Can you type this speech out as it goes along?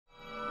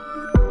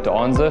The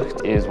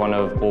Aan-Zicht is one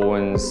of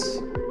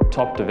Balwin's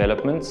top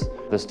developments.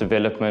 This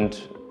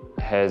development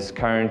has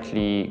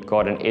currently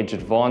got an EDGE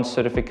Advanced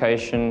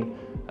certification.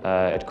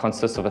 It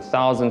consists of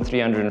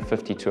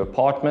 1,352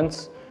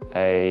 apartments,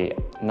 a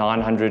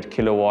 900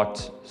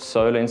 kilowatt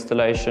solar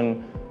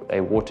installation,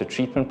 a water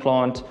treatment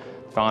plant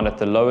found at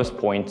the lowest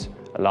point,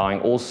 allowing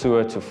all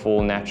sewer to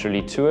fall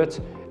naturally to it,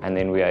 and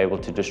then we are able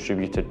to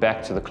distribute it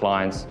back to the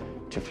clients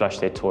to flush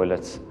their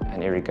toilets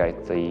and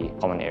irrigate the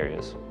common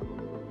areas.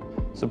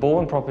 So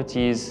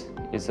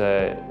BalwinProperties is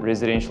a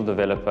residential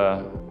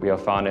developer. We are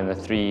found in the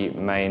three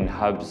main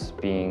hubs,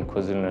 being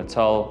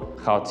KwaZulu-Natal,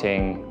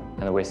 Gauteng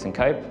and the Western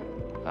Cape.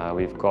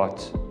 We've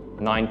got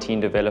 19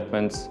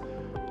 developments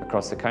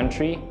across the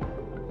country.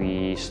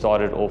 We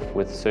started off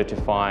with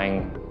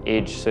certifying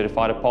EDGE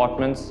certified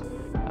apartments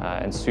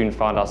and soon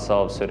found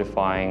ourselves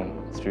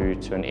certifying through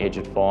to an EDGE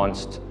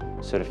Advanced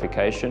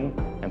certification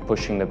and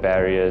pushing the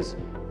barriers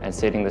and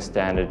setting the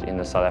standard in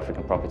the South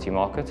African property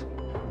market.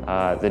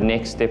 The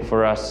next step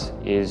for us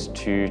is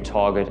to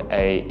target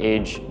a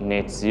EDGE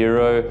Net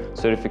Zero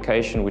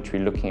certification, which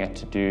we're looking at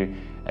to do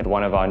at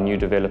one of our new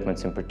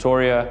developments in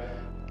Pretoria.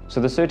 So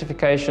the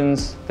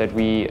certifications that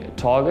we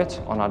target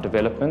on our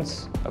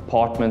developments,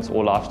 apartments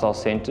or lifestyle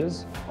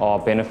centres, are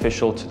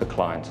beneficial to the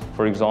client.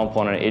 For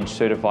example, on an EDGE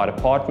certified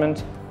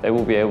apartment, they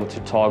will be able to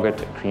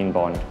target a green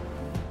bond.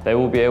 They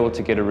will be able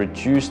to get a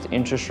reduced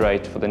interest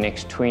rate for the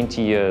next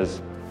 20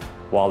 years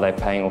while they're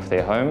paying off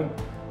their home.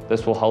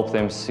 This will help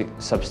them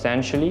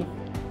substantially.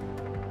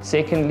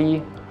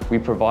 Secondly, we're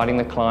providing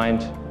the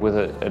client with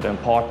an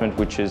apartment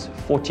which is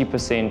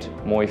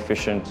 40% more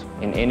efficient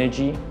in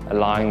energy,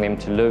 allowing them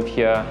to live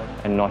here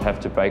and not have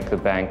to break the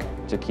bank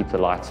to keep the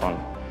lights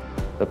on.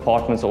 The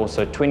apartment's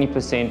also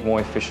 20%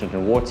 more efficient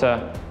in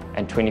water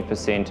and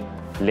 20%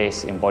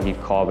 less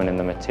embodied carbon in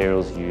the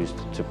materials used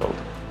to build.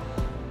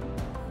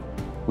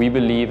 We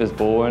believe as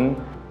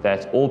Balwin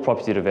that all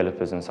property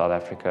developers in South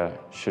Africa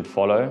should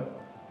follow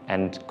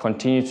and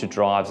continue to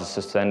drive the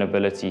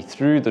sustainability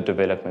through the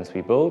developments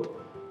we build,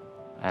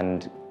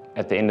 and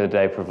at the end of the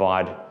day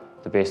provide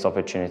the best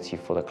opportunity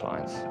for the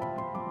clients.